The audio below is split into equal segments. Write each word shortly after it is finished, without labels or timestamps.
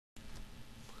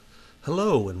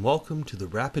Hello and welcome to the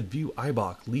RapidView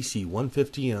IBAK LISY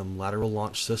 150M Lateral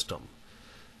Launch System.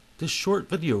 This short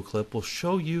video clip will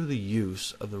show you the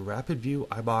use of the RapidView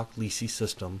IBAK LISY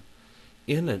system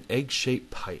in an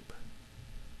egg-shaped pipe.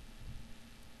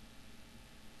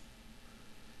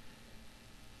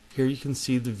 Here you can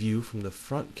see the view from the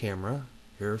front camera,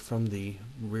 here from the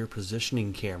rear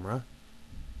positioning camera,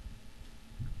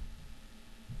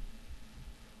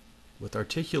 with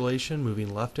articulation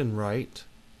moving left and right,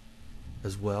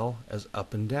 as well as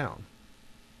up and down.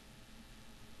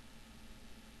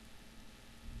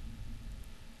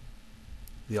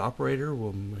 The operator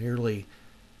will merely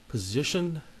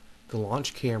position the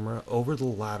launch camera over the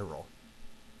lateral.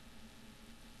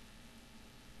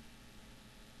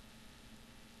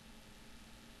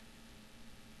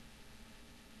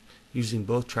 Using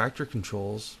both tractor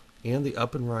controls and the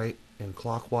up and right and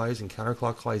clockwise and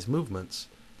counterclockwise movements,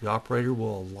 the operator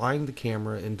will align the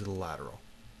camera into the lateral.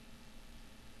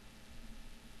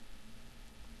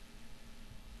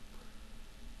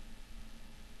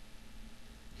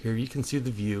 Here you can see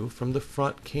the view from the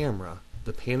front camera,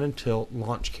 the pan and tilt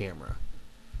launch camera,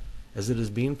 as it is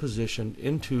being positioned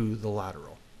into the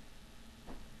lateral.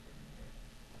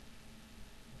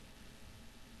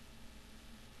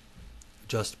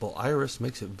 Adjustable iris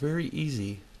makes it very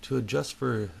easy to adjust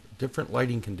for different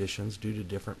lighting conditions due to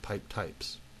different pipe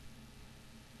types.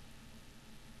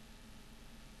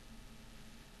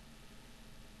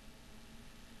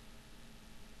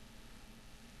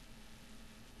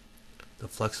 The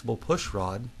flexible push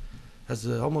rod has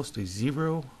almost a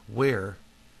zero wear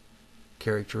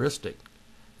characteristic,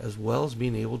 as well as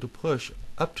being able to push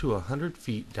up to 100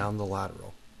 feet down the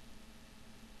lateral.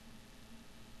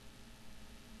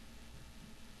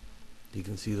 You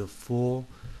can see the full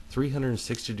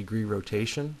 360-degree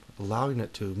rotation, allowing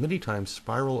it to many times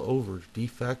spiral over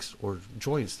defects or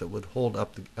joints that would hold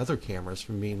up the other cameras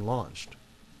from being launched.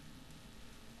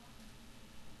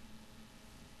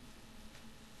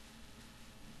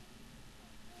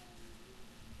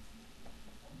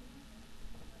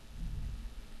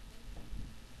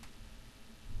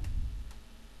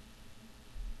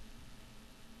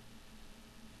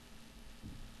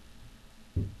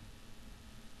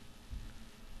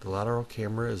 The lateral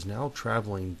camera is now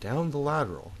traveling down the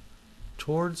lateral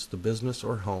towards the business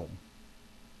or home.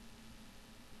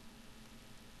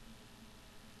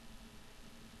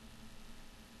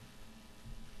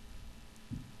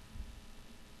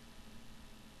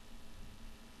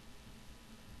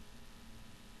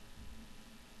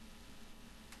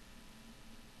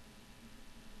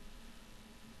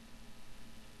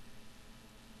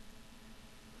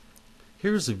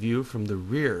 Here's a view from the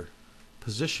rear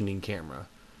positioning camera,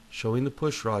 showing the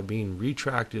push rod being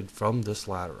retracted from this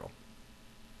lateral.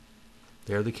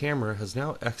 There the camera has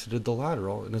now exited the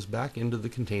lateral and is back into the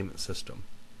containment system.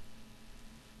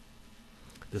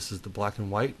 This is the black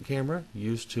and white camera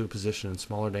used to position in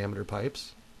smaller diameter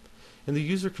pipes, and the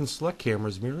user can select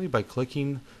cameras merely by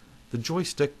clicking the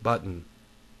joystick button.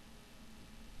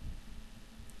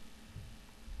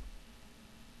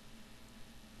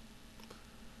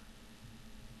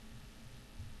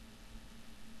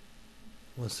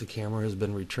 Once the camera has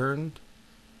been returned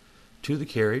to the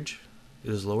carriage,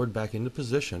 it is lowered back into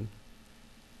position,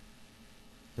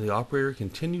 and the operator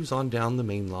continues on down the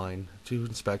main line to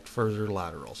inspect further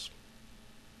laterals.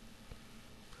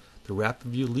 The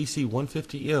RapidView LISY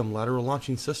 150M lateral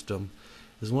launching system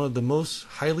is one of the most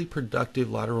highly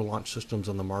productive lateral launch systems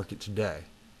on the market today,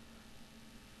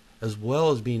 as well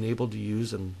as being able to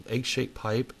use an egg-shaped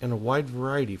pipe and a wide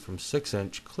variety from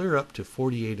 6-inch clear up to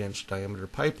 48-inch diameter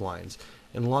pipelines,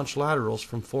 and launch laterals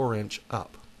from 4-inch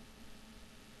up.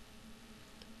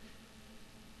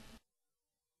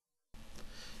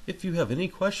 If you have any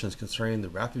questions concerning the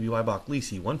RapidView IBAK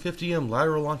LISY 150M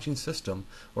lateral launching system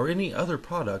or any other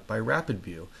product by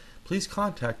RapidView, please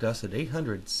contact us at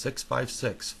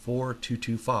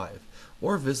 800-656-4225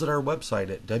 or visit our website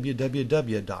at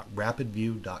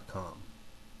www.rapidview.com.